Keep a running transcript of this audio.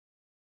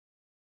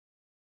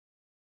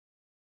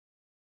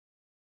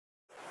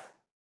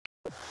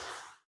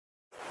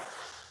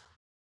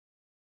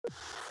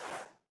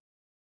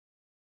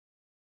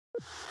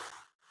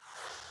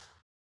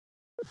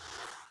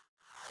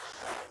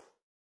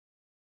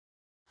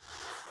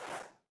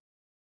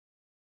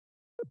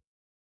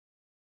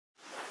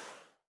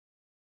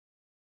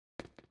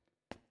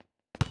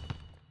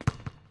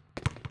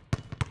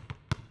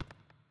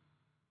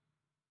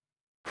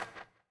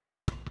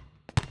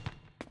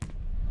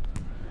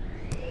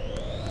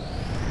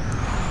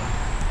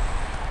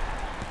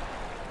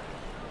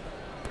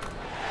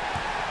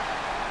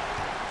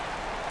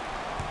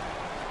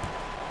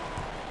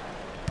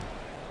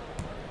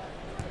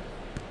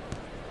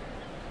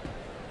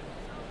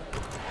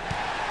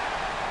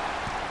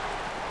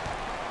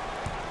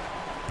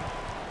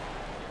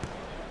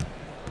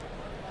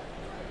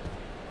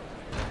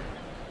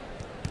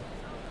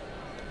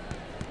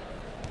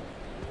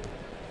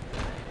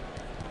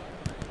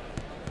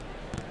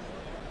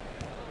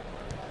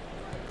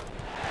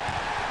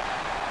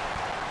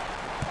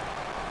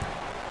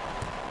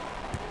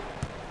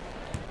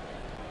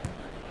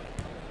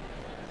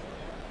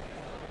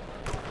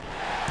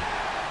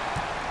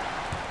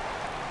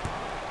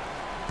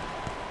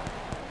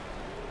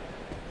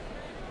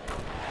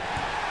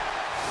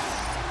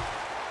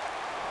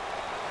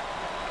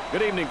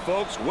Good evening,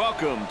 folks.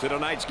 Welcome to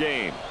tonight's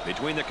game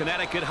between the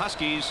Connecticut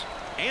Huskies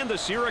and the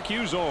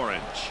Syracuse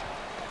Orange.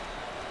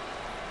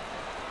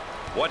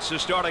 What's the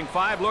starting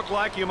five look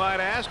like, you might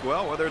ask?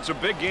 Well, whether it's a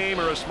big game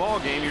or a small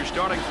game, your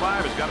starting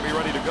five has got to be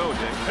ready to go,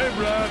 Dick. Hey,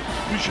 Brad,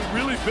 you should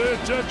really pay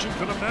attention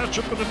to the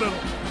matchup in the middle.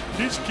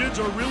 These kids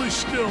are really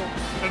skilled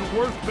and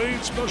worth paying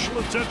special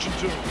attention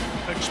to.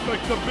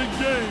 Expect a big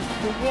game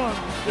for one,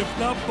 if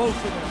not both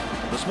of them.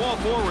 The small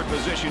forward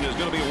position is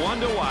going to be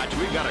one to watch.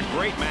 We've got a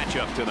great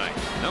matchup tonight.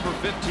 Number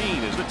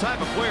 15 is the type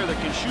of player that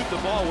can shoot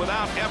the ball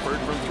without effort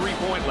from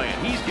three-point land.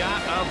 He's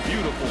got a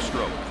beautiful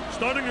stroke.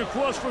 Starting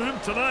across for him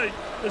tonight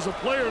is a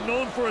player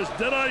known for his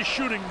dead-eye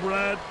shooting,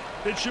 Brad.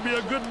 It should be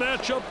a good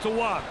matchup to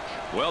watch.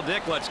 Well,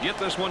 Dick, let's get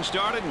this one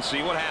started and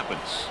see what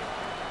happens.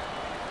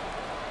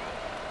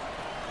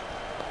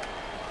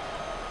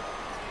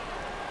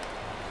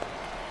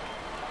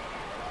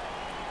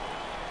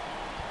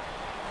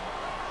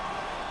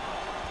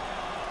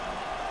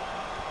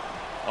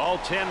 All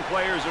 10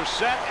 players are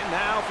set, and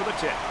now for the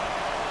tip.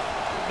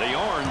 The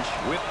Orange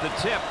with the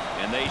tip,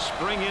 and they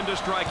spring into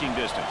striking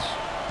distance.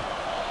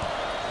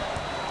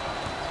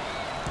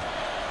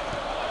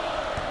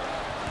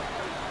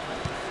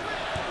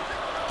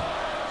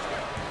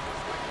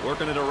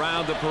 Working it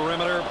around the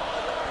perimeter.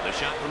 The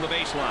shot from the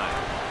baseline.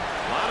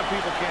 A lot of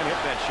people can't hit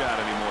that shot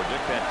anymore,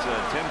 Dick. That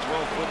 10,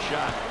 12-foot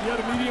shot. Yeah,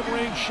 the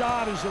medium-range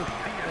shot is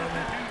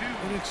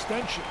an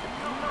extension.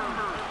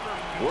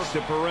 Work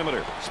the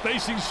perimeter.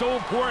 Spacing so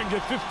important.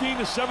 Get 15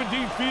 to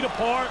 17 feet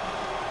apart.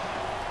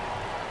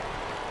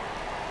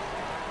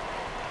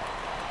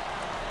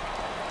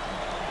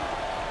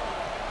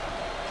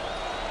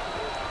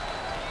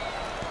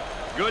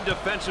 Good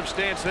defensive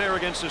stance there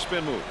against the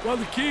spin move. Well,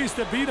 the key is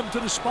to beat him to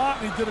the spot,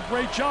 and he did a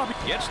great job.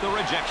 Gets the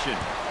rejection.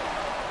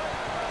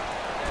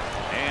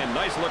 And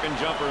nice-looking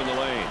jumper in the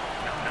lane.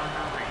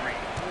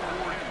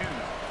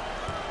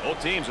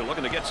 Both teams are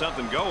looking to get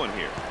something going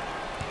here.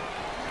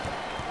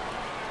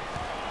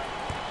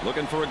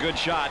 Looking for a good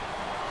shot.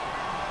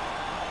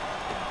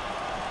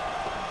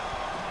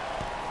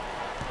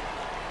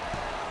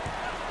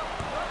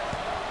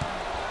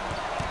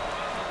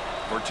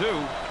 For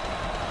two.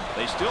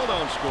 They still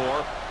don't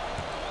score.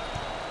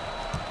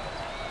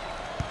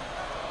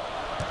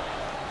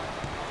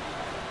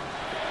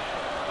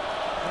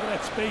 Look at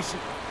that spacing.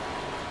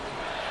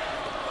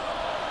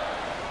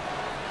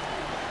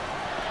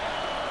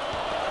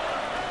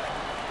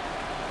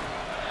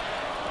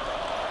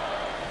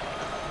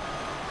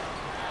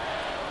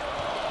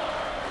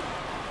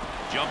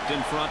 Jumped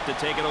in front to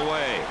take it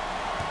away.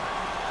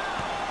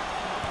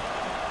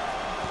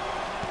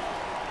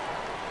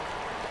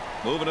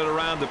 Moving it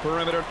around the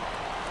perimeter.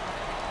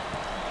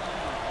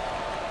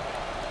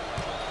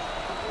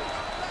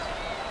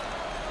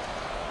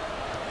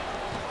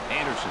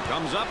 Anderson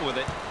comes up with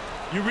it.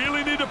 You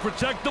really need to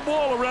protect the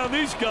ball around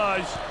these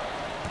guys.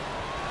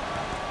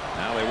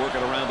 Now they work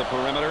it around the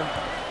perimeter.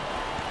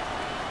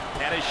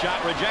 Had his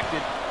shot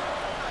rejected.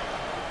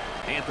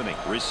 Anthony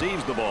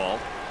receives the ball.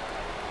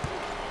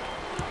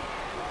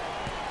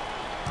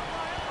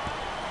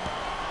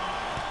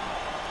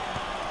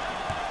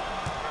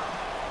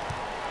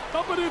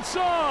 Up and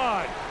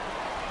inside.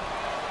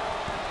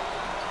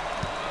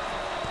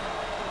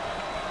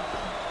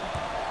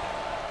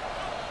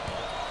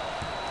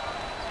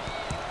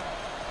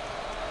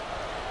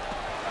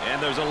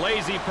 And there's a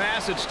lazy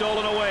pass. It's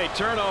stolen away.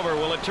 Turnover.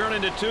 Will it turn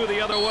into two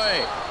the other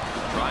way?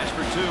 Tries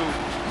for two.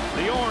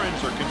 The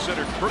Orange are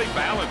considered pretty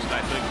balanced,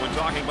 I think, when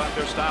talking about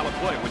their style of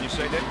play. When you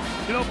say that?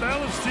 You know,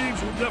 balanced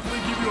teams will definitely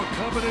give you a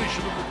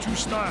combination of the two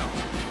styles.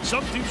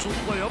 Some teams will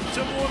play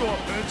up-tempo on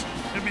offense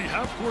and be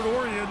half-court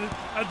oriented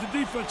at the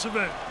defensive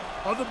end.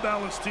 Other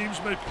balanced teams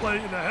may play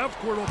in the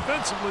half-court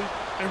offensively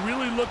and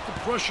really look to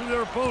pressure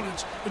their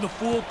opponents in the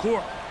full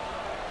court.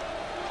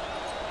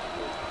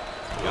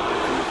 Got it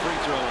from the free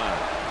throw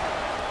line.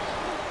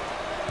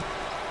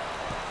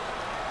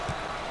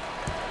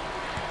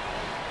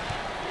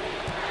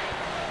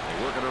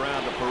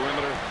 around the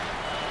perimeter.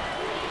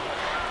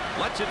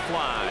 Lets it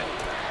fly.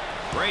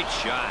 Great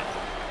shot.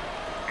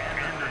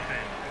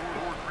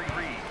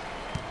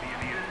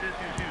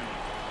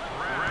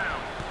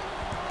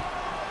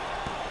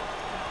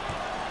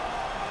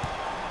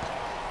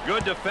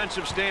 Good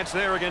defensive stance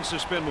there against the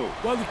spin move.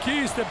 Well, the key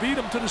is to beat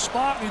him to the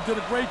spot, and he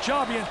did a great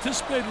job. He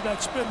anticipated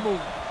that spin move.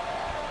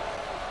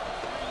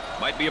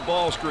 Might be a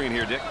ball screen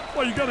here, Dick.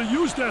 Well, you got to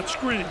use that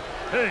screen.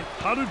 Hey,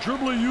 how the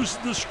dribbler uses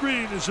the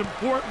screen is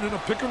important in a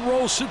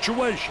pick-and-roll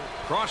situation.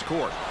 Cross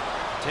court.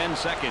 10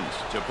 seconds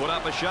to put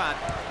up a shot.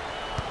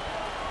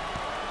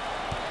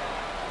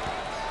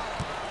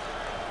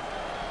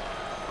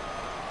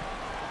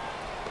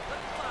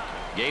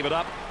 Gave it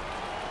up.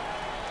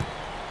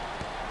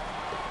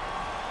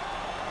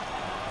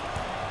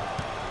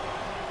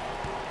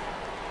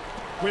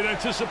 Great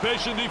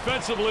anticipation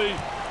defensively.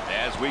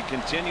 As we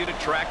continue to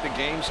track the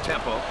game's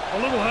tempo. A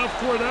little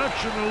half-court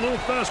action and a little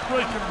fast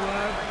breaking,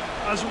 Brad.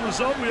 As a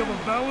result, we have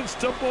a balanced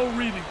tempo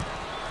reading.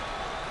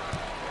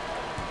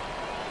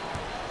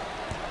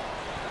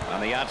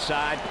 On the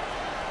outside.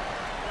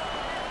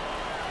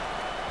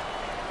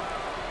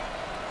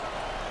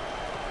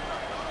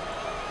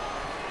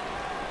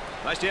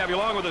 Nice to have you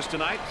along with us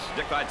tonight.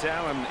 Dick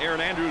Vitale and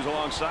Aaron Andrews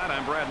alongside.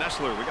 I'm Brad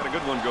Nessler. We got a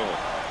good one going.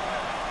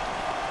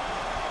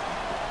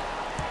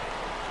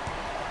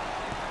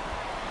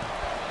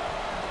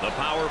 The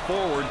power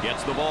forward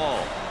gets the ball.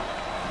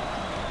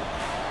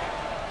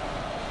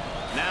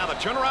 Now the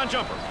turnaround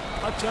jumper.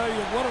 I tell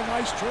you, what a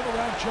nice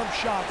turnaround jump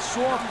shot.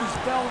 Soft as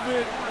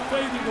velvet,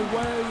 fading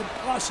away,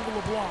 impossible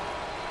to block.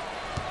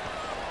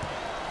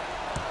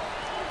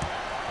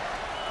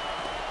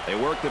 They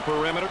work the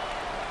perimeter.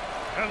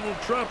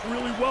 Handled trap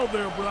really well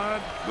there,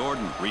 Brad.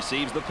 Gordon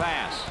receives the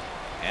pass.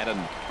 Had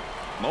a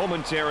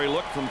momentary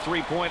look from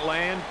three-point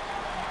land.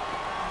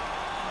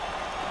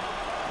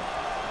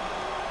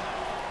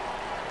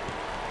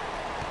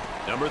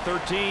 Number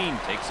 13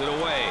 takes it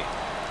away.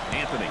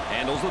 Anthony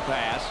handles the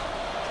pass.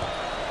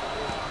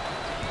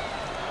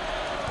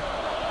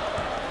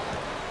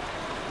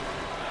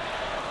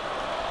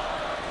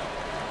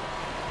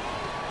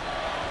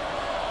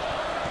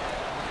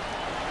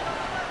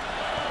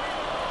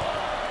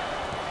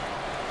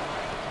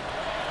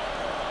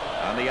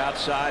 On the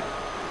outside.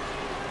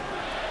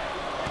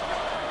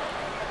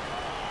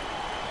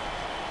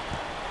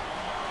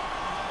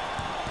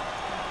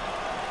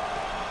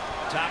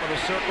 Top of the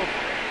circle.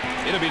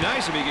 It'd be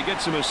nice if he could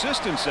get some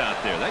assistance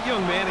out there. That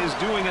young man is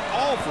doing it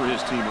all for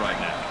his team right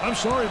now. I'm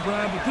sorry,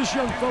 Brad, but this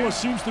young fella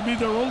seems to be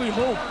their only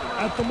hope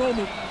at the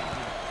moment.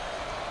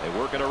 They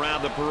work it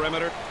around the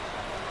perimeter.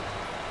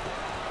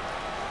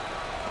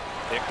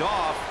 Picked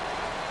off.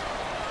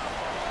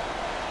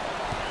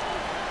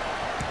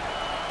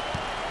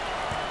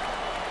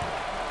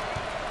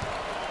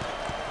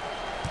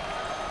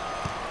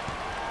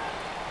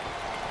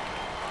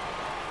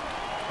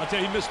 I'll tell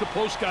you, he missed the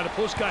post guy. The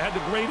post guy had the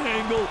great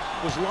angle,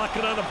 was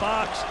locking on the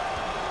box.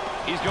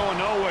 He's going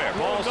nowhere.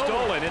 Ball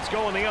stolen. It's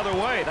going the other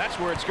way. That's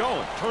where it's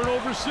going.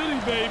 Turnover city,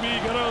 baby. You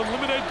got to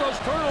eliminate those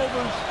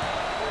turnovers.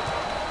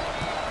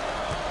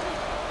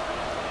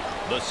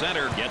 The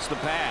center gets the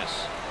pass.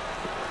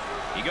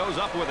 He goes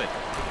up with it.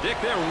 Dick,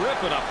 they're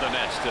ripping up the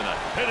nets tonight.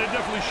 Hey, they're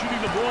definitely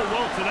shooting the ball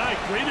well tonight.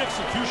 Great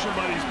execution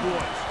by these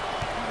boys.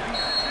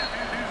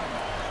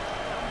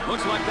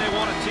 Looks like they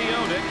want a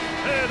TO, Dick.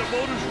 Hey, the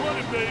motor's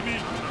running, baby.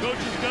 Coach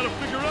has got to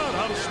figure out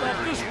how to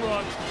stop this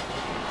run.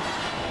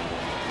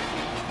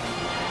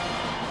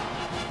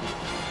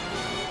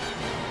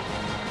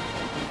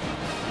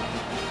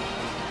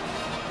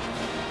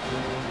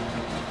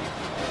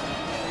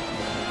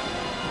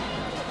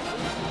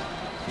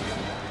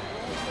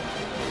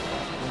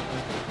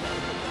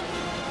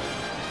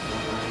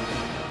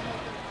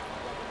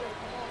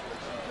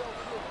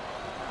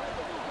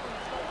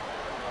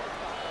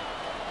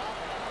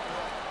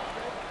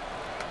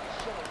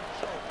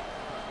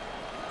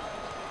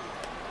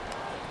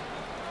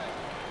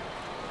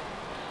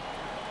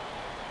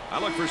 I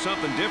look for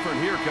something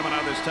different here coming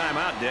out of this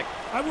timeout, Dick.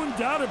 I wouldn't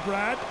doubt it,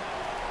 Brad.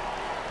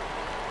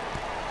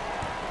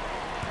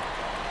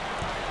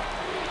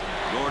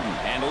 Gordon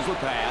handles the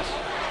pass.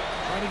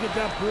 Trying to get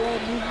that ball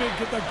movement,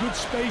 get that good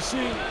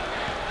spacing.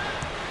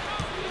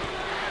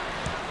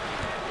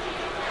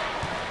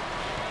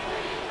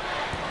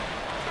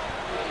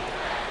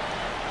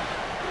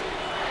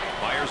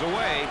 Fires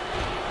away.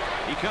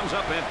 He comes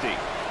up empty.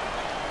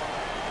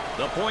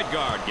 The point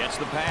guard gets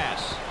the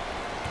pass.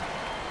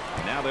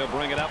 Now they'll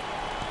bring it up.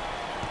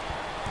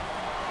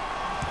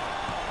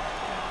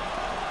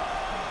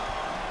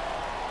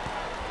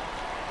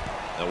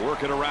 They'll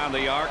work it around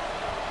the arc.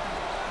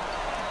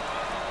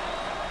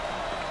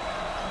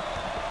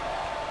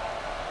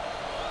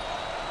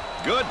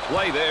 Good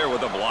play there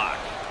with a block.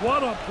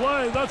 What a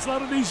play. That's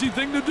not an easy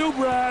thing to do,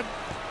 Brad.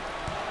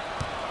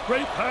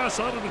 Great pass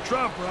out of the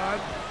trap, Brad.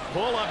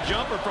 Pull-up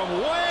jumper from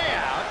way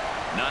out.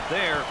 Not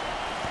there.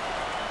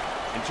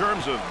 In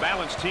terms of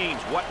balanced teams,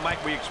 what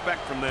might we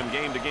expect from them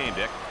game to game,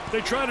 Dick? They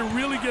try to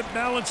really get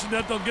balance in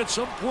that they'll get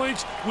some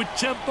points with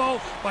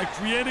tempo by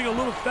creating a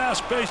little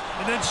fast pace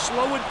and then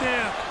slow it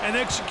down and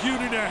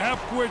executing their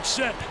half-court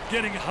set,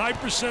 getting high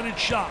percentage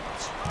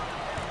shots.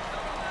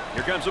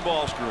 Here comes the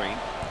ball screen.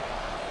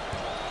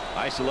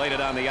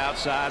 Isolated on the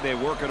outside. They're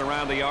working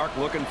around the arc,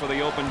 looking for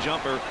the open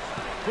jumper.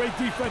 Great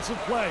defensive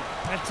play.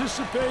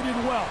 Anticipated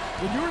well.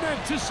 When you're an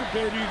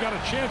anticipator, you got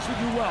a chance to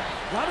do well.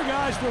 A lot of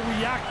guys, they're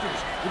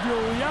reactors. If you're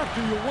a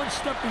reactor, you're one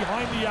step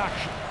behind the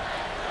action.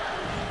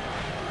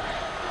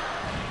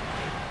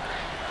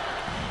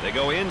 They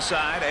go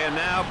inside and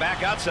now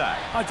back outside.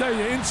 I tell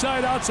you,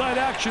 inside-outside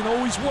action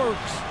always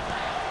works.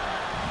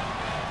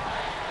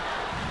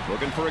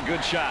 Looking for a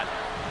good shot.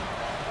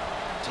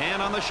 10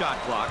 on the shot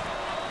clock.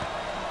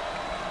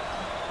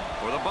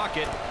 For the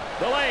bucket.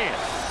 The lay-in.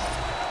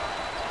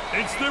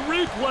 Instant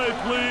replay,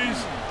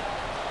 please.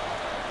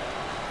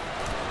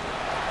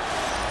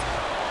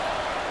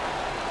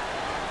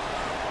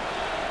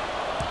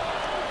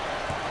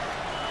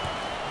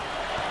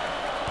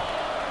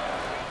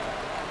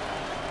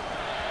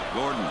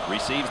 Gordon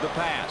receives the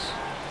pass.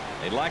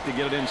 They'd like to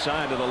get it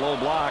inside to the low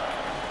block.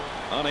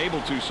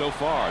 Unable to so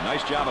far.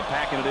 Nice job of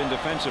packing it in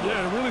defensively.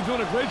 Yeah, they're really doing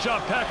a great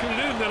job packing it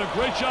in. Then a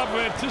great job of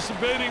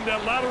anticipating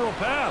that lateral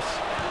pass.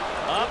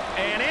 Up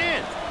and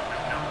in.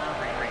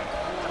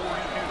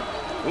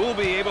 Who'll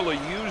be able to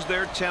use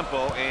their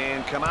tempo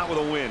and come out with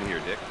a win here,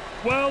 Dick?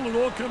 Well, it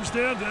all comes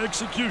down to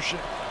execution.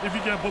 If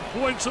you can put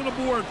points on the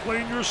board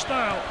playing your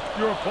style,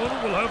 your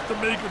opponent will have to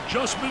make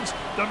adjustments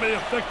that may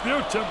affect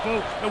their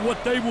tempo and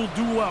what they will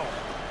do well.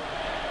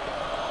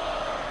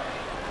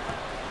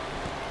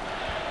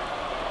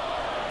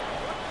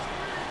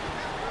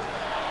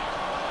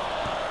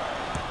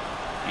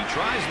 He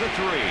tries the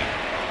three.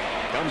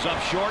 Comes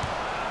up short.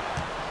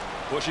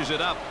 Pushes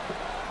it up.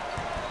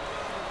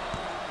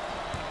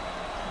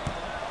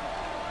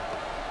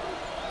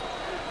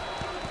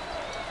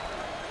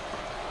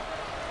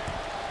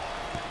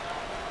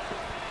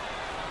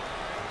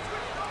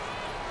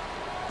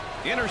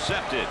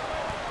 Intercepted.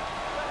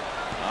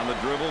 On the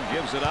dribble,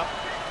 gives it up.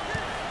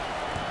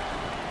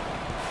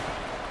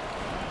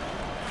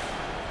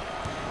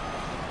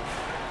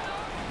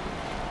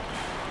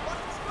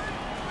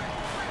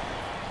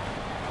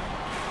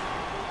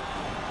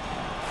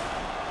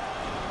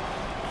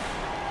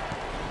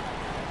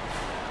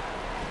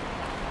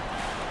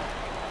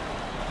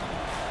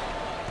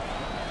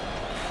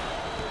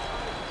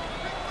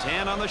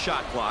 On the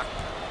shot clock.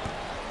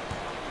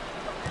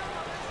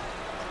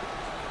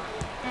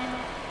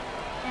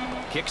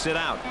 Kicks it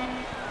out.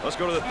 Let's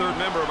go to the third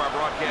member of our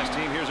broadcast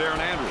team. Here's Aaron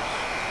Andrews.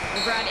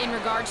 Well, Brad, in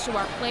regards to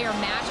our player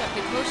matchup,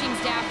 the coaching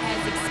staff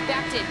has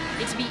expected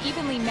it to be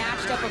evenly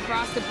matched up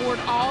across the board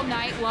all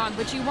night long.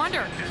 But you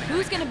wonder,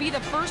 who's going to be the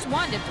first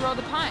one to throw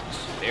the punch?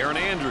 Aaron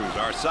Andrews,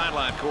 our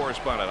sideline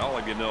correspondent. All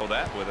of you know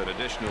that with an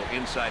additional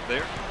insight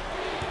there.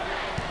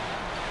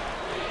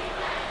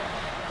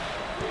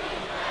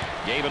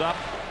 Gave it up.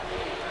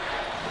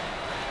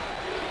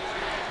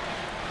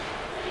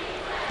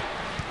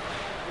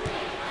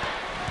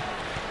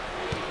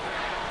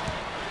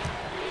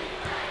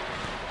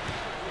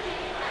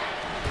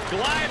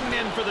 Gliding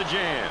in for the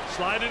jam.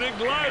 Sliding and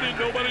gliding.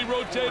 Nobody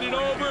rotating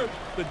over.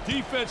 The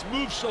defense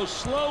moves so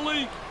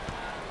slowly.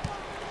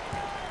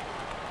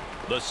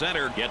 The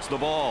center gets the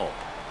ball.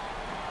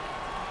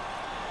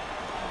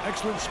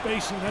 Excellent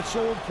spacing. That's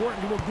so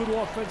important to a good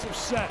offensive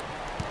set.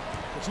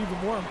 It's even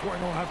more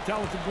important to have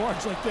talented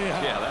guards like they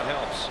have. Yeah, that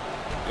helps.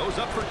 Goes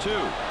up for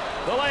two.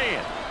 The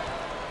lay-in.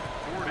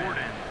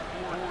 Gordon.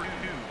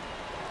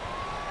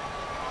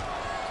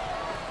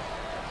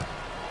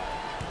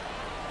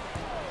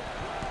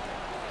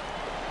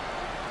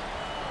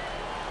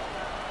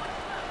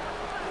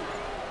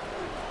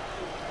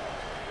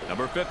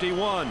 Number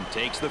 51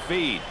 takes the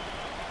feed.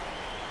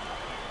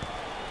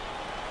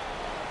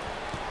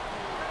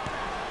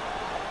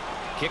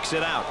 Kicks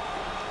it out.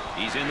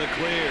 He's in the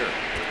clear.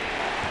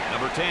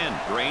 Number 10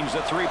 drains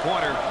the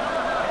three-pointer.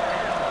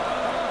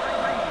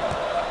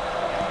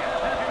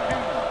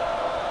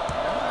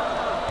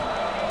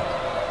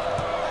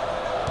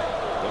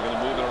 Looking to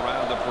move it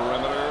around the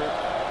perimeter.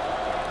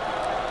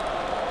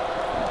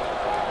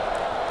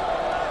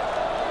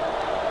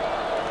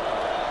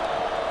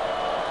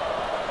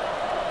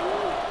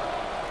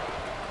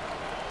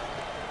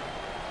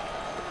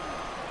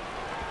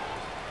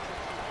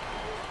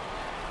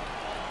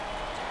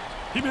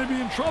 He may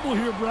be in trouble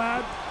here,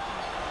 Brad.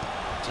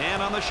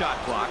 10 on the shot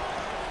clock.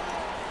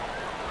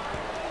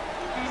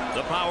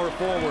 The power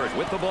forward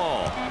with the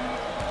ball.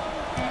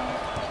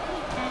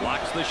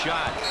 Blocks the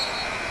shot.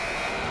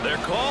 They're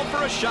called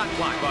for a shot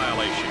clock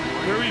violation.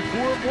 Very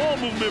poor ball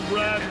movement,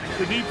 Brad.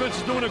 The defense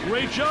is doing a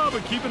great job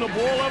of keeping the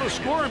ball out of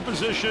scoring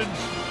positions.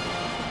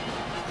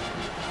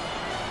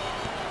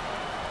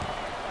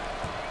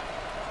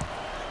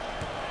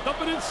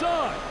 Dump it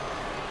inside.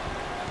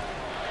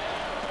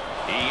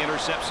 He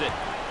intercepts it.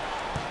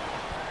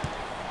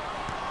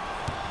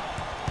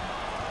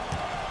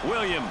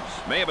 Williams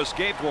may have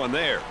escaped one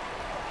there.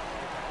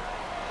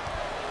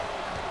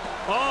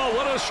 Oh,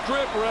 what a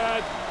strip,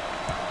 Brad.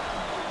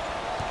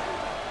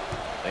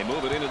 They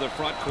move it into the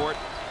front court.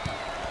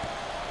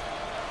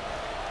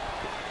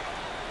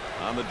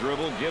 On the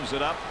dribble, gives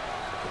it up.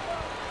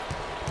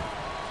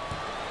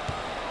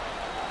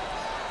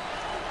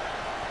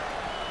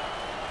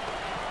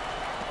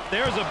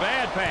 There's a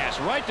bad pass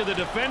right to the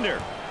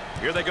defender.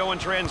 Here they go in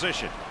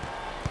transition.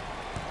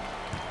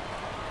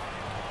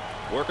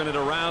 Working it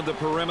around the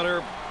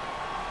perimeter.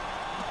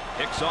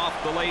 Picks off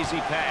the lazy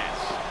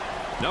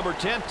pass. Number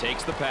 10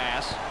 takes the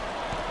pass.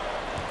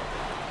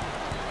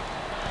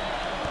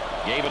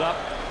 Gave it up.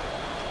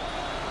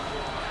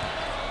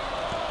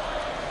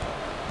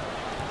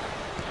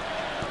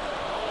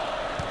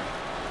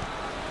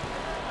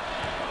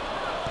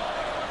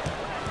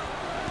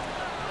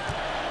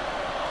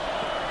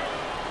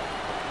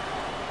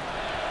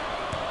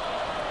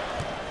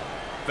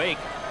 Fake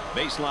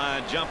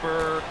baseline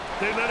jumper.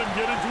 They let him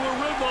get into a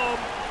rhythm.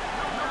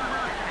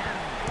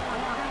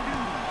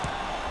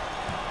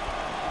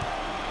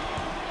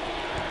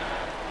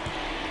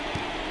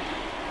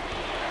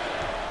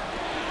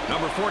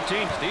 Number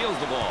 14 steals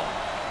the ball.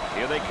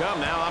 Here they come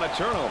now on a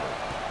turnover.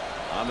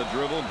 On the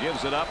dribble,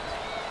 gives it up.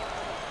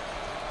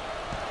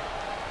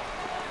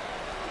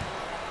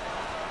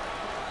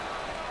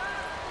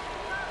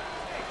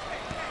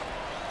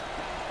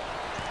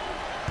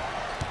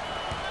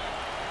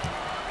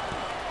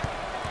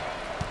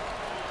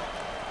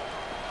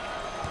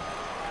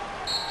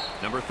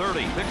 Number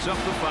 30 picks up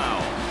the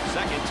foul.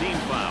 Second team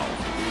foul.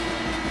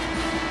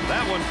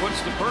 That one puts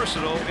the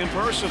personal in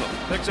personal.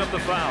 Picks up the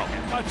foul.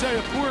 I tell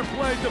you, poor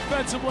play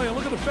defensively.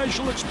 Look at the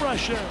facial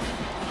expression.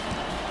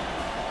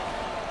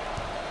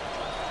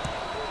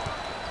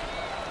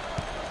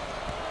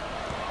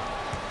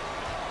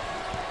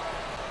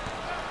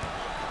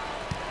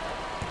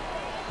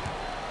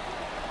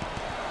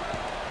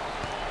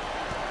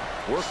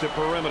 Work the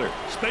perimeter.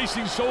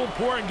 Spacing so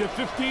important. Get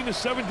 15 to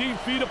 17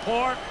 feet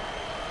apart.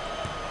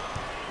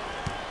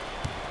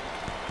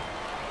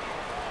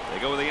 They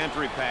go with the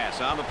entry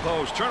pass on the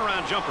post.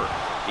 Turnaround jumper.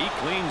 He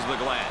cleans the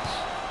glass.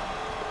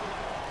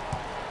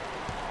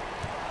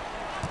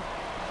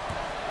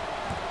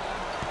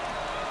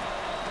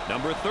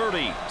 Number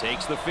 30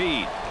 takes the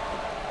feed.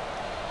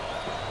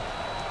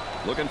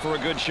 Looking for a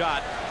good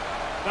shot.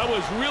 That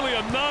was really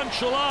a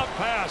nonchalant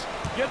pass.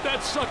 Get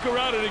that sucker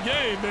out of the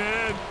game,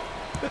 man.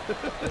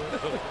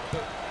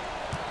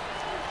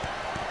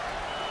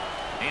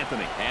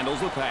 Anthony handles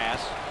the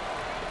pass.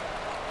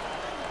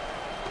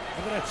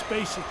 Look at that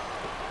spacing.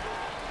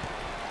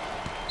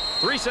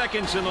 3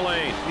 seconds in the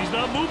lane. He's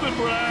not moving,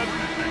 Brad.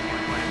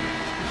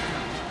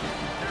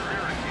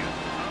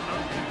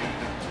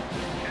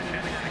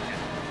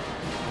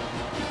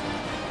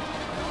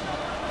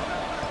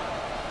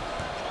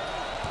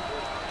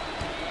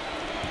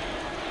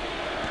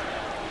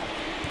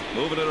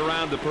 Moving it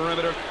around the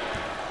perimeter.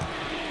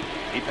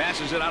 He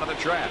passes it out of the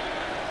trap.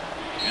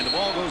 And the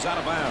ball goes out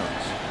of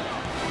bounds.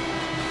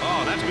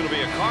 Oh, that's going to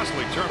be a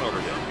costly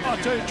turnover. I'll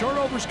tell you,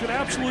 turnovers can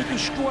absolutely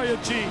destroy a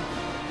team.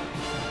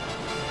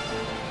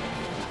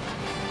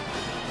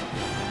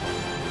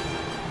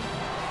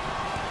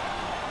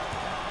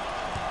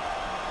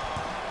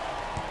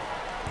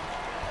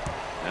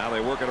 Now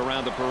they work it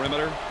around the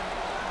perimeter.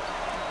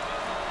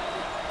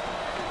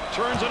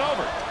 Turns it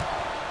over.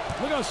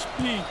 Look at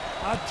speed.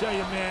 I tell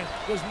you, man,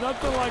 there's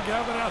nothing like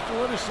having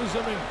athleticism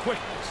and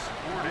quickness.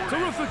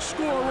 Terrific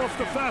score off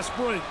the fast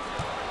break.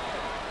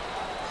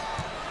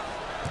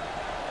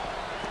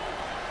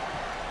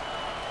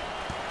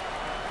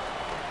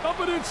 Up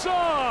and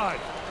inside.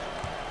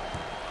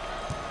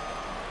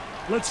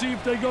 Let's see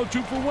if they go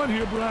 2 for 1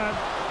 here, Brad.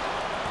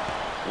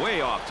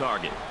 Way off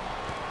target.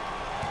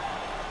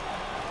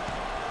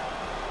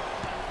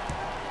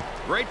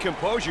 Great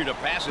composure to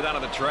pass it out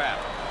of the trap.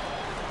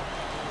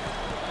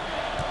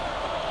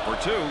 For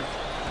 2.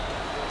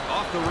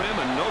 Off the rim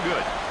and no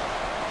good.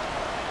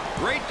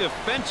 Great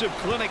defensive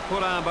clinic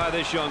put on by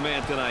this young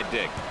man tonight,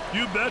 Dick.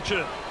 You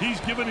betcha. He's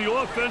giving the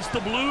offense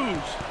the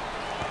blues.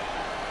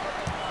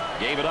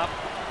 Gave it up.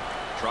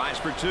 Tries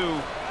for 2.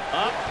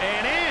 Up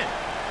and in.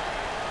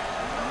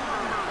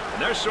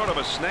 And there's sort of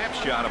a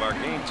snapshot of our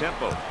game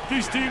tempo.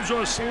 These teams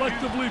are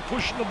selectively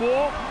pushing the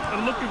ball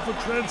and looking for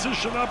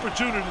transition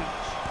opportunities.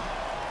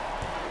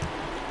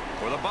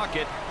 For the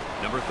bucket,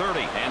 number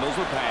 30 handles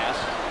the pass.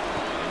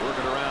 They work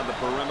it around the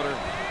perimeter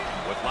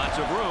with lots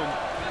of room.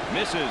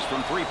 Misses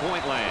from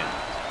three-point land.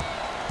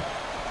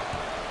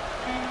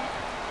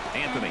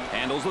 Anthony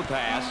handles the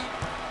pass.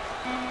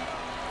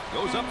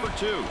 Goes up for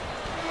 2.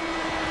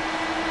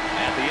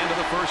 At the end of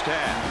the first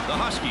half, the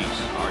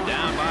Huskies are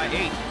down by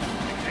 8.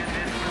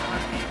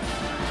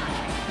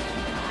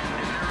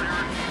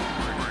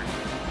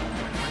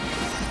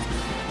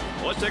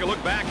 Let's take a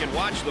look back and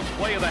watch the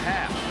play of the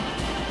half.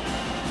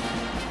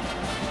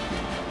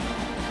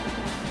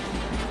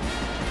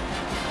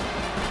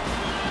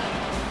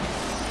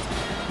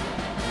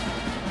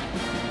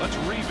 Let's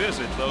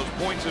revisit those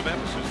points of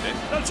emphasis, Dick.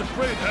 That's a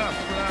great half,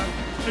 Brad.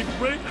 A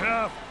great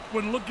half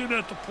when looking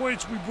at the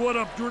points we brought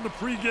up during the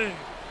pregame.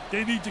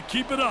 They need to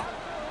keep it up.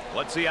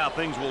 Let's see how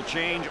things will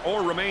change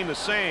or remain the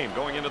same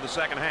going into the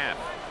second half.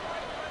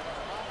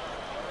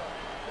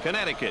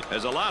 Connecticut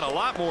has allowed a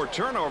lot more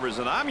turnovers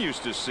than I'm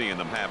used to seeing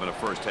them have in a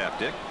first half,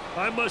 Dick.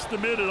 I must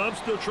admit it, I'm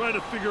still trying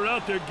to figure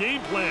out their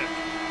game plan.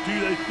 Do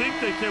they think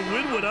they can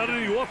win without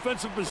any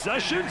offensive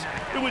possessions?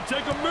 It would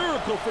take a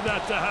miracle for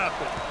that to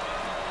happen.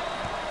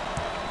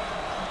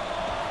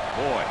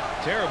 Boy,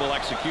 terrible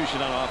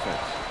execution on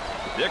offense.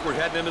 Dick, we're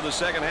heading into the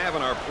second half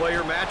in our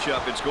player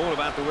matchup. It's going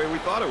about the way we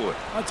thought it would.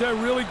 I'll tell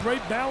you, really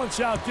great balance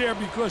out there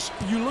because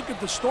you look at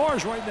the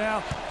Stars right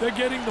now, they're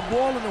getting the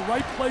ball in the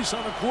right place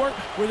on the court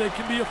where they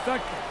can be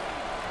effective.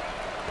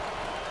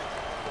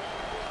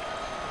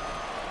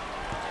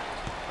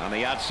 On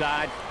the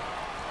outside.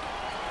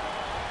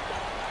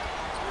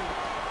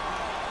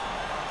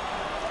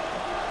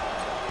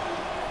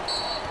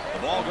 The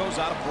ball goes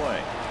out of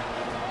play.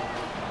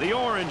 The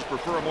Orange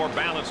prefer a more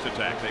balanced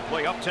attack. They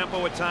play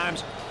up-tempo at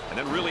times and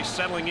then really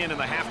settling in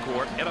the half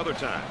court at other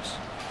times.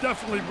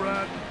 Definitely,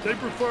 Brad. They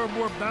prefer a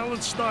more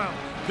balanced style,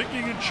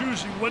 picking and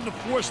choosing when to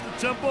force the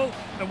tempo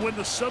and when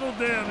to settle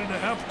down in the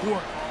half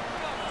court.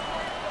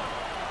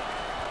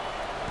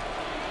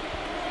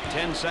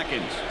 10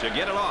 seconds to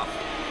get it off.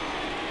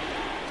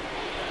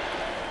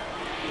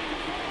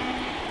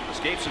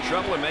 Escapes the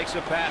trouble and makes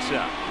a pass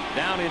out.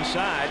 Down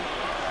inside.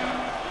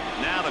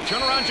 Now the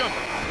turnaround jumper.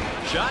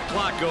 Shot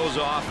clock goes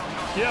off.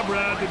 Yeah,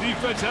 Brad, the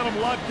defense had them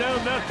locked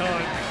down that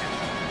time.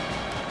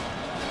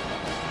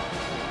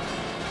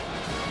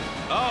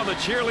 Oh, the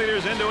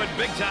cheerleaders into it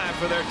big time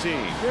for their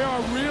team. They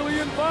are really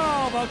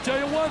involved. I'll tell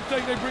you one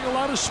thing, they bring a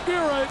lot of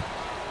spirit.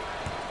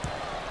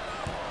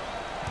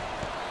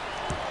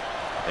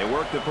 They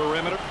work the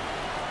perimeter.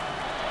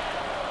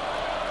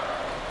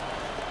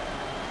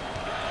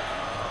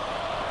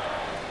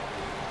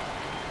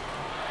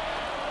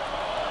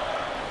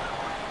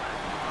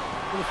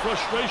 The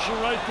frustration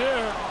right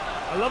there.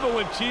 I love it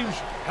when teams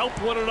help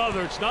one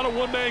another. It's not a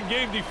one-man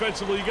game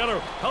defensively. You got to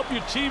help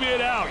your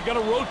teammate out. You got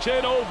to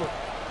rotate over.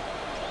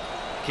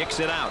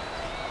 Kicks it out.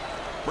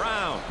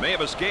 Brown may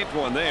have escaped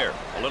one there.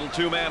 A little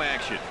two-man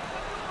action.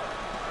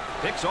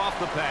 Picks off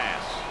the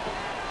pass.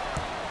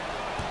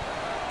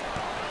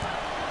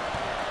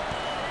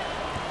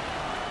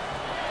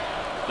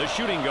 The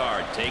shooting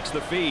guard takes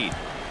the feed.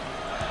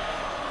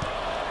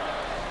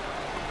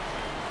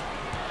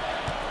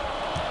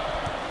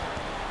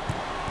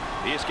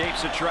 He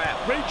escapes the trap.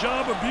 Great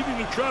job of beating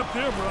the trap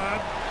there,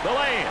 Brian. The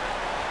lay-in.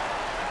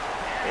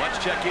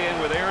 Let's check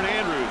in with Erin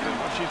Andrews and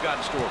what she's got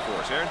in store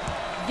for us, Erin.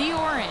 The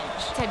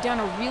Orange have done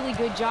a really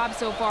good job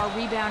so far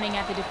rebounding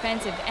at the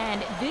defensive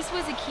end. This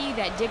was a key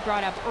that Dick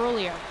brought up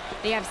earlier.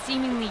 They have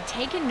seemingly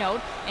taken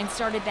note and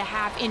started the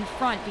half in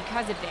front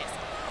because of this.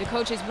 The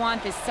coaches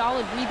want this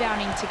solid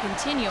rebounding to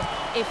continue.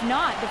 If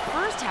not, the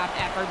first half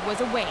effort was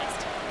a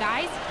waste.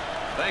 Guys?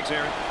 Thanks,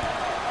 Erin.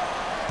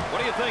 What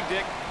do you think,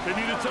 Dick? They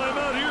need a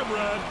timeout here,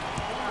 Brad.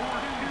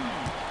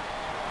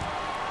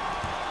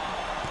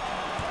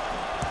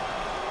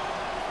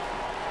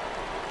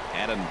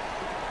 Had a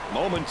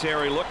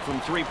momentary look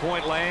from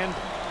three-point land.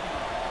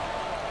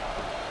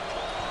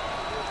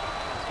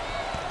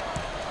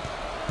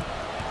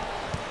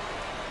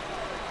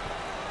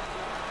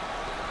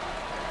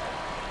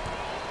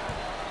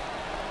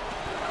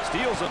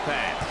 Steals a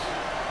pass.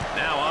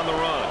 Now on the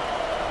run.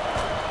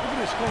 Look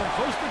at this going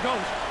coast to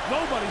coast.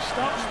 Nobody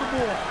stops the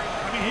ball.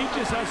 I mean, he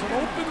just has an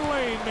open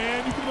lane,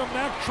 man. You can get a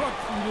Mack truck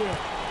through there.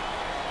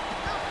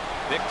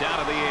 Picked out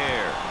of the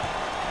air.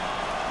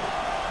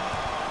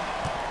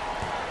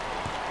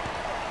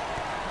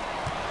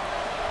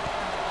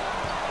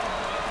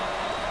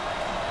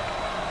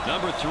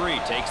 Number 3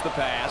 takes the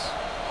pass.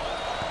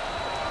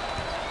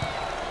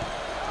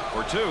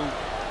 For 2.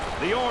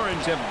 The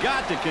Orange have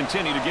got to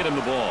continue to get him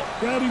the ball.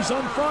 Brad, he's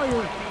on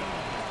fire.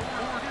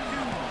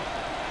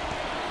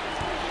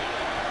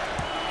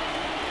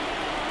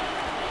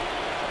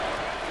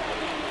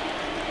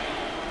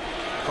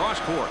 Cross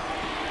court.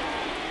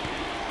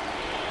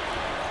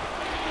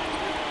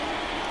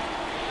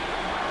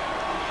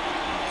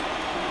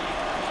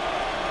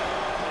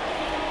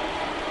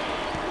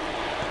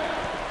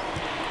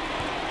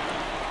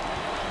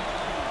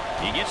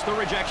 He gets the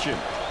rejection.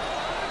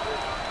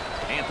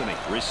 Anthony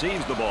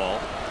receives the ball.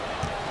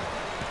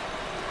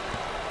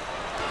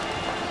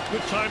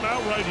 Good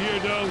timeout right here,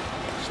 though.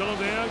 Settle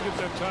down, get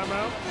that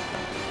timeout.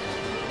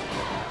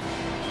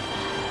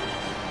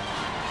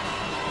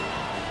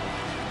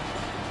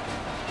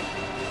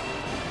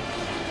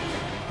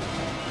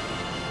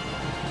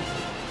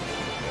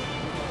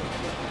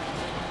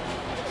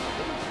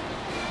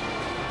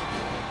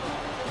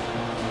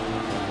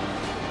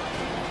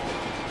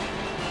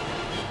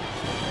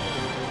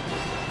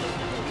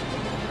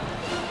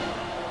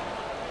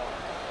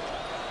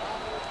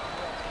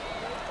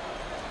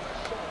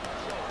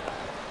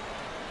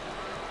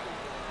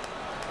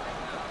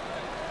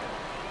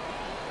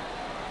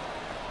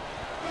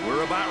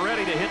 We're about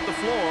ready to hit the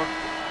floor.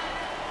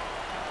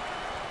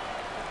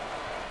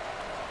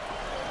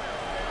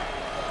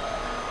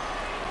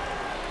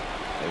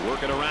 They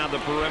work it around the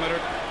perimeter.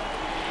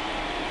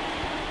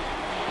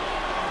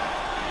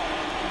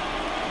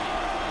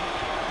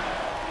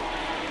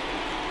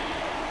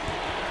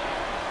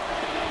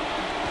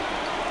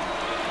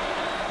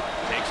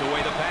 takes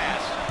away the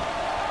pass.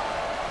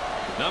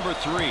 Number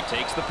 3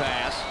 takes the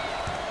pass.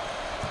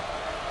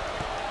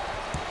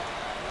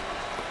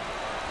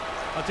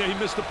 I'll tell you, he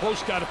missed the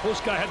post guy. The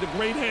post guy had the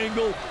great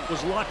angle,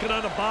 was locking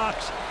on the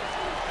box.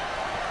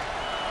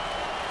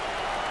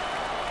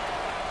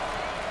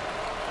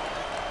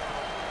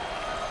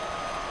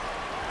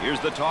 Here's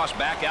the toss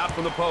back out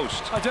from the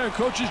post. I tell you,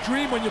 coach's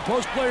dream when your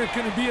post player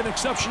can be an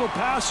exceptional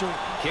passer.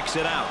 Kicks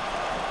it out.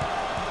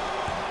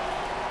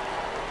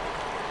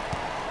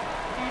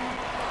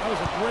 That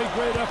was a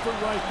great effort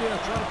right there,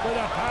 trying to play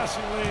that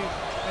passing lane,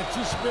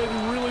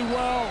 anticipating really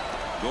well.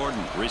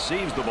 Gordon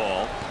receives the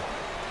ball.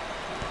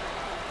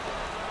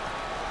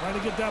 Trying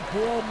to get that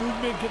ball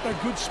movement, get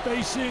that good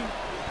spacing.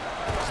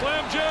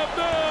 Slam jam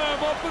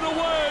them, up and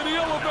away, the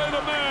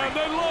elevator man,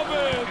 they love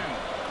it.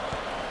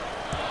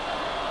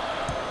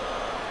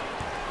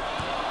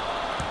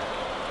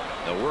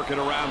 They'll work it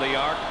around the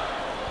arc.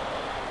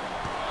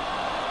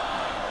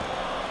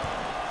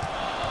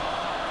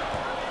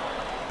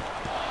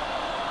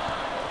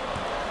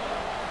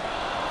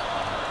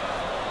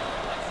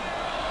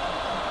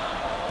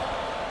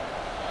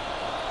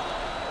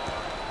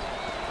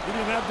 He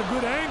didn't have the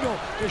good angle.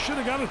 They should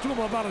have got it to him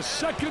about a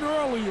second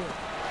earlier.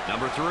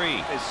 Number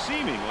 3 is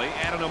seemingly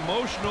at an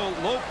emotional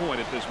low point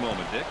at this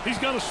moment, Dick. He's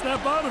got to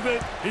snap out of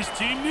it. His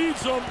team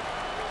needs him.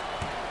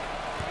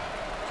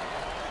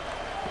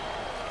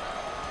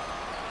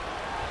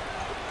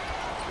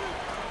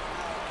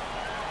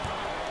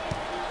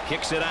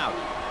 Kicks it out.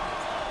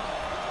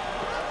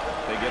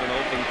 They get an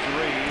open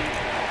 3.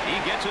 He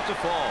gets it to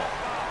fall.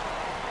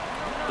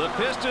 The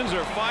Pistons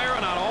are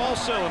firing on all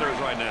cylinders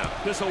right now.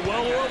 This is a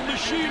well-oiled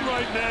machine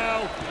right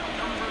now.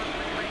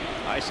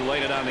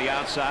 Isolated on the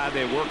outside.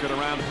 They work it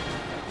around.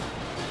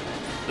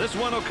 This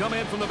one will come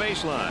in from the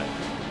baseline.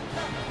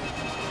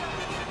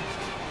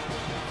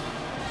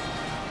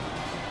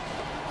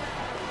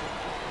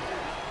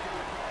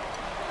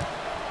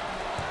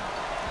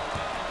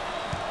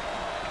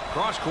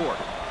 Cross court.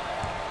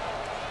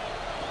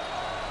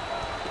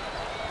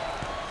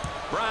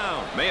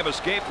 Brown may have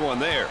escaped one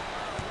there.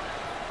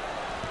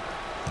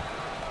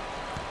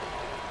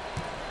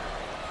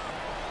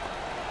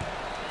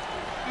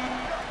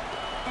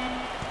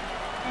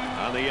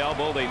 On the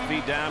elbow, they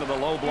feed down to the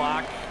low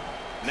block.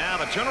 Now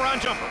the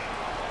turnaround jumper.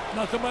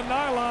 Nothing but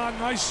nylon.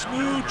 Nice,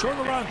 smooth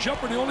turnaround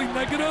jumper. The only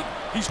negative,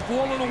 he's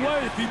falling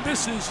away. If he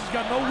misses, he's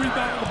got no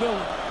rebound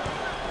ability.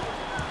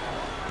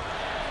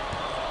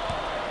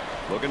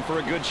 Looking for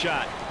a good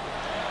shot.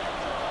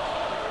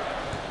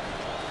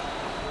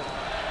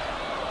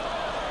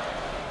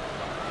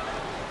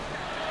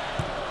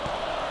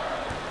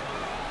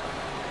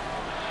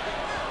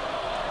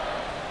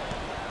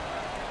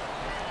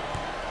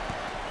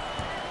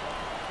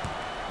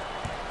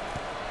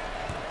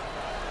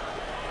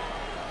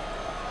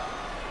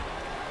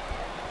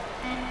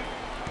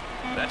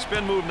 That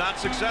spin move not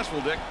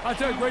successful, Dick. I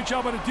tell you, great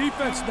job on the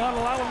defense, not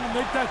allowing him to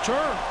make that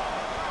turn.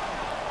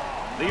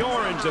 The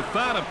Orange have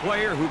found a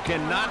player who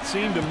cannot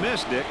seem to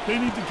miss, Dick. They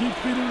need to keep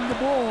feeding him the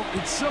ball.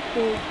 It's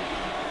simple.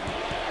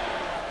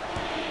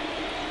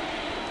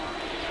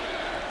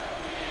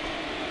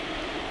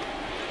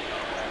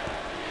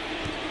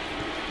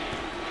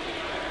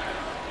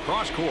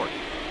 Cross court.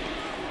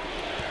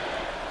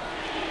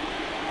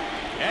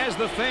 As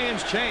the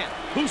fans chant.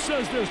 Who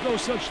says there's no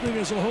such thing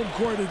as a home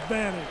court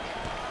advantage?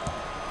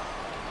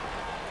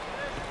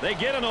 They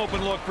get an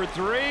open look for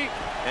 3.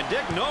 And,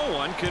 Dick, no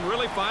one can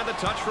really find the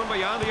touch from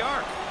beyond the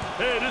arc.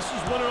 Hey, this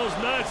is one of those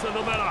nights that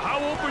no matter how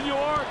open you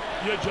are,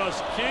 you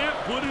just can't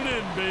put it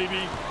in,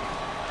 baby.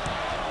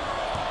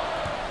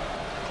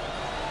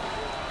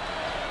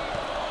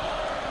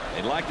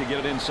 They'd like to get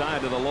it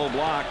inside to the low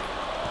block.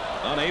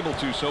 Unable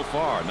to so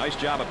far. Nice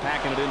job of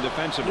packing it in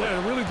defensively.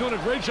 Yeah, really doing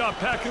a great job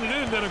packing it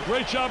in. Then a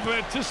great job of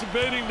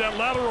anticipating that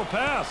lateral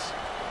pass.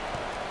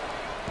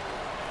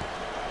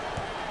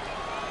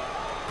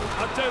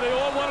 I tell you, they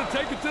all want to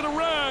take it to the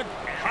rack.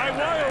 High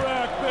wire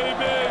rack,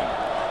 baby.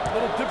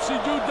 Little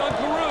dipsy-do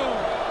dunkaroo.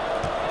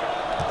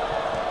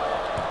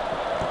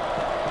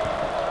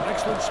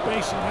 Excellent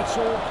spacing. That's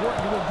so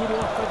important to a good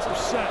offensive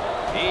set.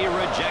 He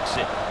rejects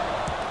it.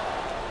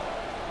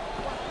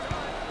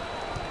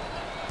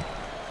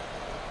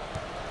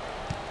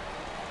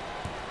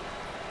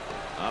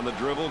 On the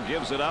dribble,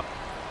 gives it up.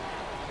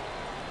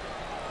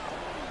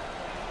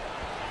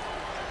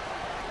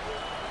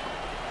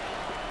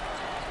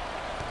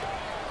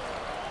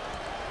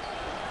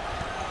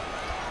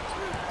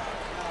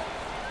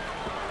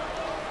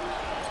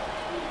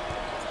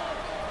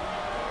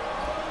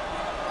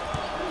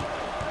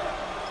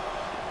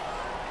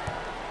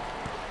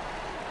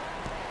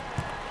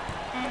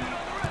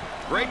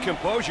 Great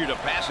composure to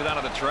pass it out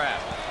of the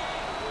trap.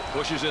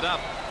 Pushes it up.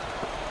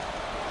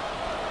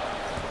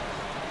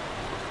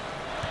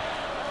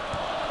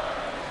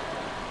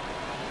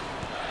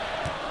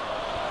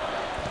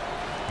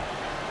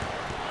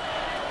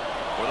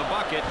 For the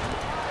bucket.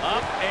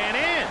 Up and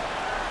in.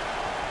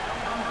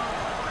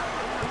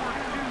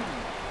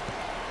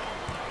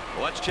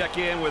 Let's check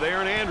in with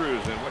Erin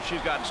Andrews and what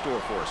she's got in store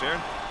for us.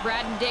 Erin?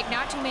 Brad and Dick,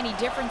 not too many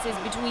differences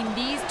between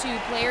these two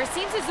players.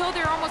 Seems as though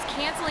they're almost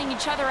canceling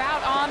each other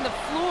out on the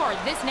floor.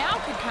 This now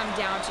could come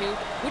down to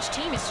which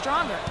team is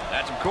stronger.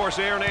 That's, of course,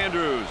 Aaron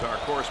Andrews, our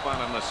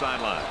correspondent on the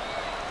sideline.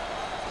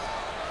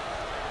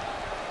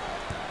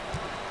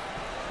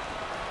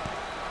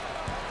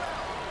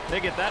 They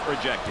get that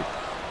rejected.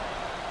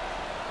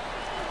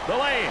 The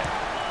lay-in.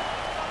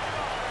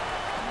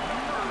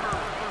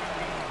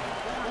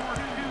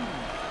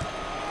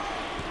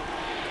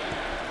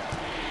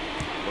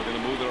 Looking to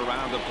move it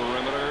around the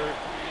perimeter.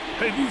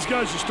 Hey, these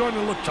guys are starting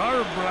to look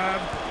tired,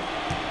 Brad.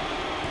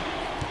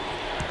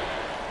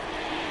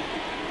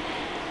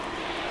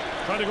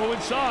 Trying to go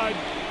inside.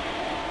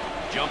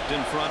 Jumped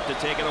in front to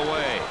take it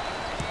away.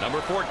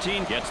 Number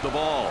 14 gets the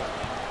ball.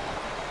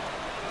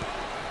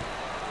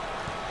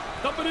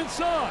 Dump it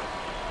inside.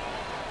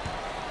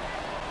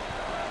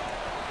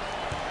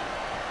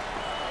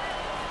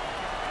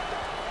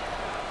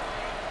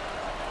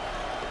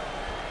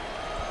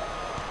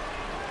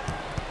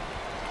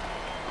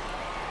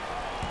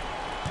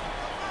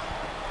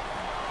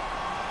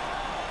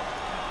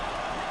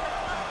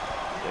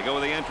 They go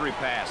with the entry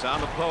pass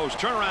on the post.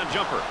 Turnaround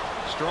jumper.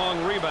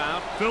 Strong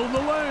rebound. Fill the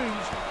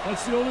lanes.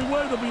 That's the only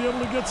way they'll be able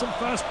to get some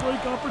fast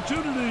break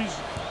opportunities.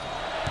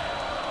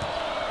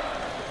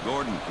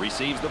 Gordon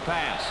receives the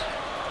pass.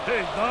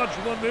 Hey, dodge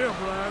one there,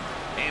 Brad.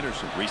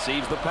 Anderson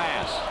receives the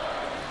pass.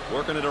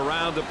 Working it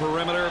around the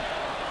perimeter.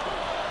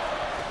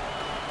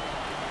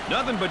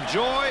 Nothing but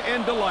joy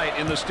and delight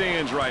in the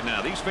stands right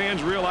now. These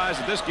fans realize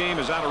that this game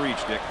is out of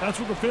reach, Dick. That's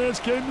what the fans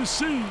came to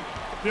see.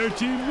 Their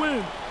team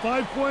win.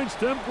 5 points,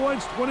 10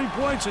 points, 20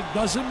 points. It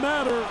doesn't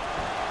matter.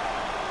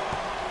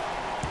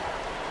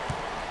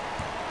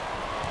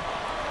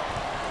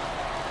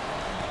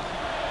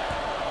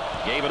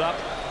 Gave it up.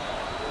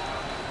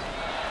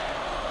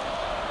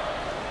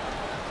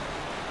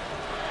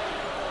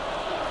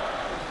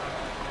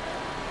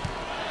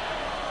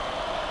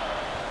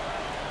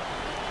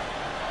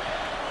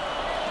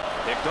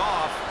 Picked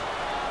off.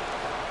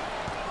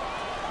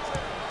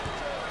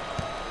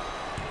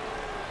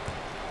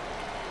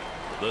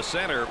 The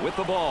center with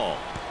the ball.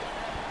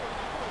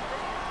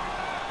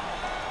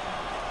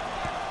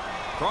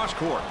 Cross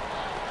court.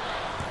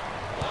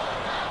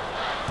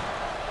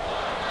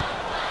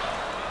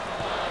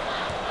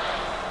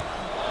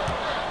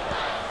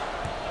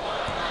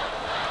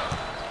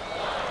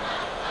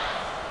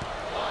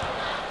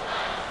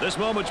 This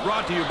moment's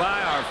brought to you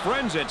by our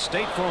friends at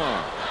State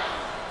Farm.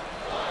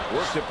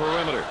 Work the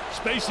perimeter.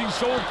 Spacing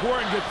so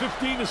important. Get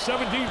 15 to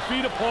 17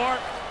 feet apart.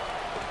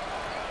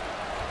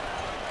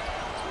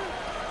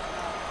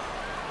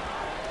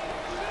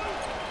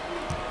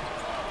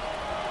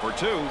 For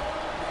two.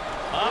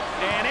 Up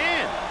and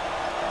in.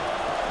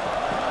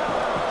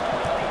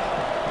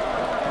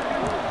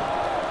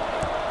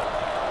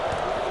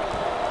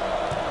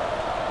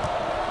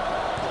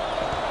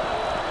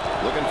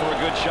 Looking for a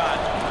good shot.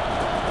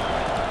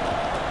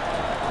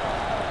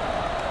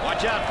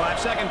 Watch out,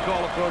 5-second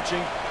call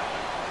approaching.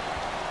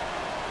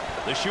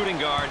 The shooting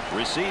guard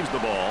receives the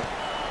ball.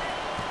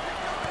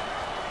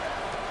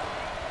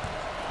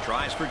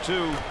 Tries for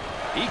two.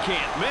 He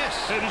can't miss.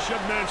 Hey, this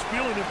young man's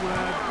feeling it,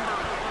 Brad.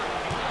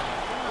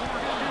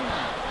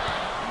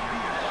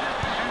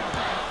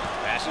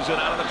 Passes it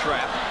out of the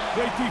trap.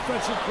 Great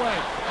defensive play.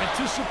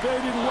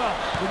 Anticipated well.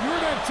 When you're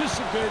an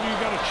anticipator, you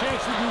got a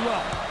chance to do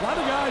well. A lot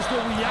of guys,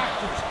 they're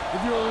reactors. If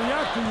you're a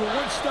reactor, you're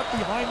one step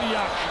behind the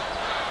action.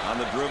 On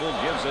the dribble,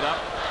 gives it up.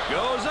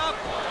 Goes up.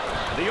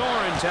 The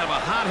Orange have a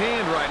hot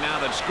hand right now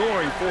that's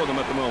scoring for them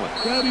at the moment.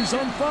 Daddy's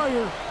on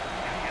fire.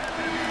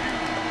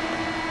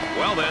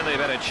 Well, then, they've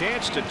had a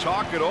chance to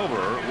talk it over.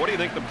 What do you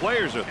think the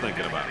players are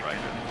thinking about right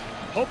now?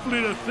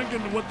 Hopefully they're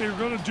thinking what they're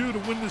going to do to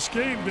win this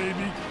game,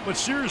 baby. But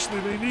seriously,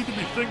 they need to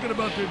be thinking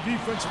about their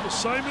defensive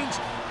assignments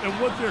and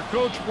what their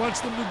coach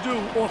wants them to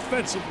do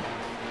offensively.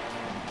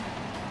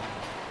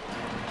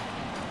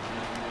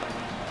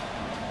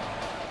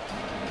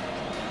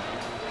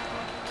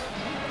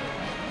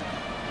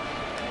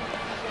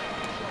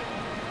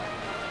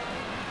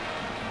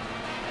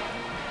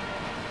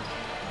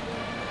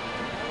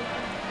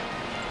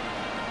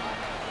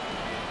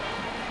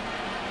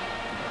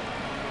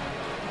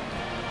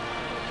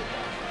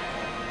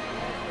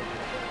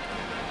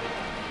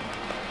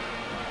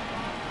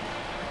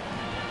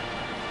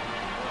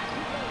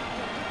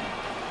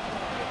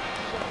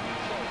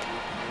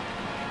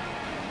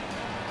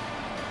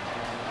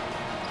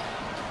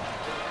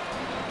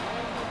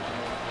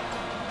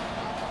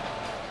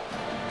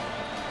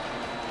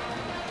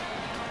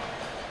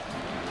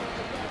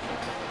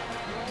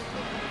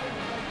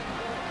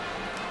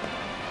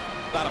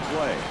 Out of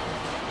play.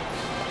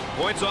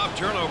 Points off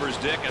turnovers,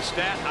 Dick. A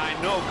stat I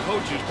know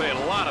coaches pay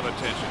a lot of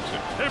attention to.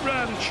 Hey,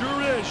 Brad, it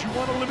sure is. You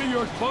want to limit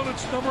your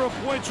opponent's number of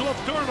points off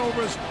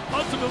turnovers.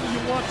 Ultimately,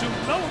 you want to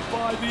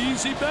nullify the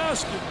easy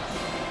basket.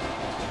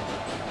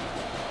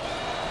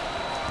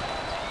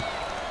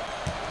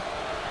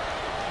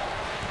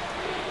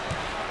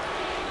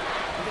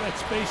 Look at that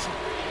spacing.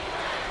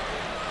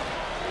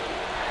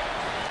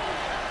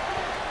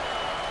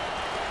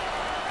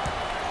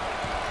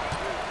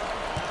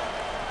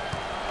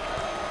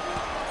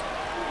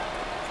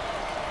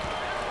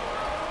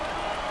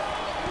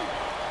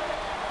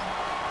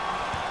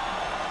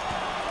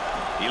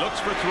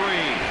 Looks for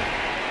three.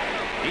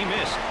 He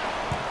missed.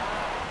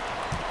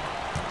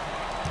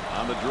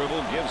 On the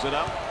dribble, gives it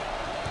up.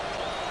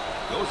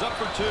 Goes up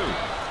for two.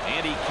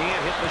 And he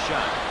can't hit the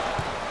shot.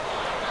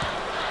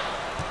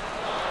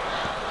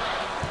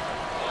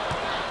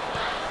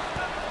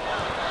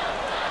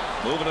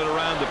 Moving it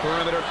around the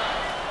perimeter.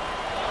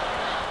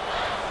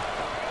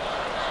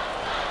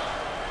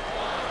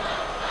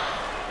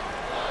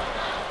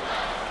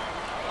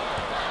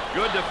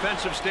 Good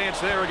defensive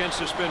stance there against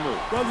the spin move.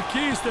 Well, the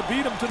key is to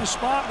beat him to the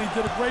spot, and he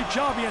did a great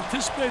job. He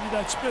anticipated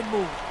that spin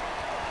move.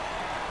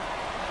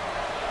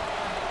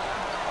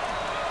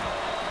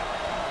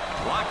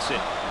 Blocks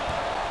it.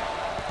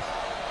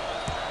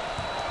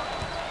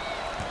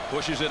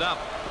 Pushes it up.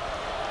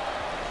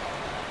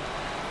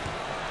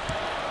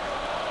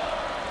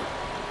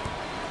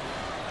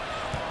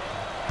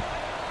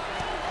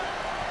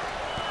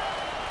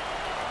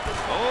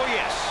 Oh,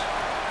 yes.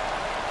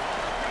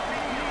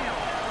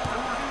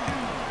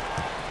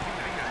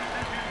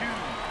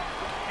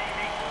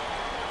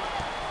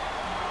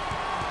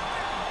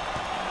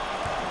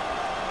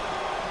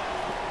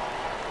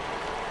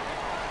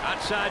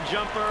 Outside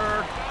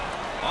jumper.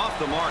 Off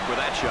the mark with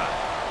that shot.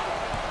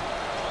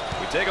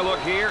 We take a look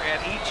here at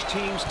each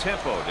team's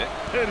tempo, Dick.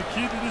 Hey, the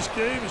key to this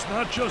game is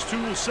not just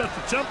who will set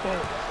the tempo,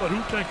 but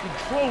who can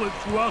control it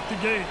throughout the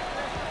game.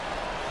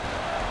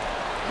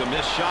 The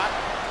missed shot.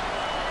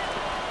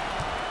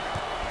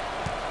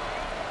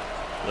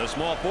 The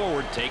small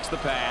forward takes the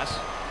pass.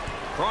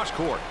 Cross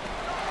court.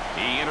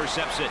 He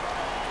intercepts it.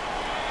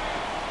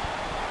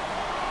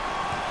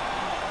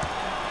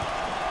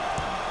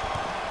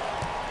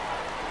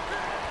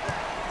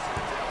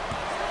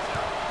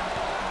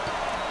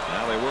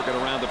 Now they work it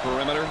around the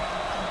perimeter.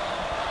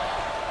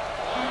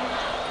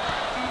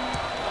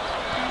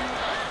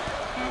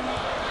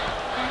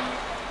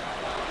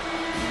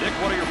 Dick,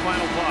 what are your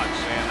final thoughts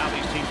and how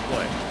these teams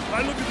play?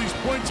 I look at these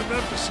points of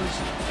emphasis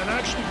and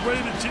actually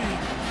grade a team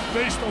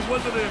based on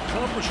whether they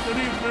accomplished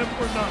any of them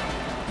or not.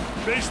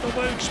 Based on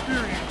my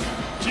experience,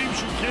 teams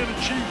who can't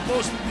achieve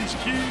most of these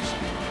keys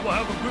will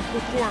have a good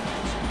performance,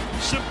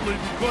 simply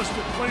because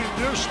they're playing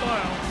their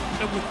style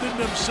and within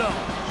themselves.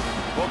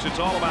 Folks,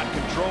 it's all about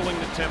controlling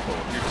the tempo.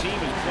 If your team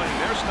is playing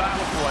their style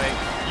of play,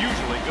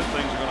 usually good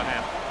things are going to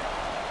happen.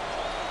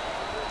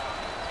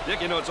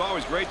 Dick, you know, it's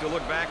always great to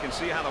look back and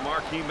see how the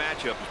marquee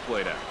matchup is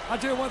played out. I'll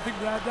tell you one thing,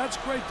 Brad, that's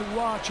great to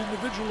watch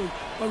individually,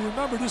 but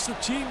remember, this is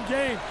a team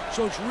game,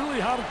 so it's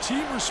really how the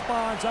team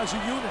responds as a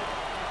unit.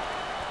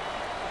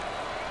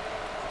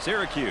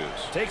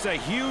 Syracuse takes a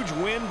huge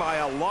win by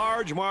a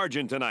large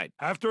margin tonight.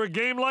 After a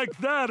game like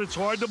that, it's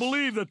hard to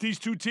believe that these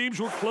two teams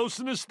were close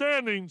in the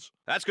standings.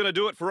 That's going to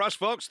do it for us,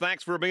 folks.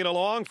 Thanks for being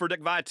along. For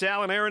Dick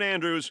Vitale and Aaron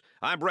Andrews,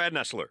 I'm Brad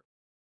Nessler.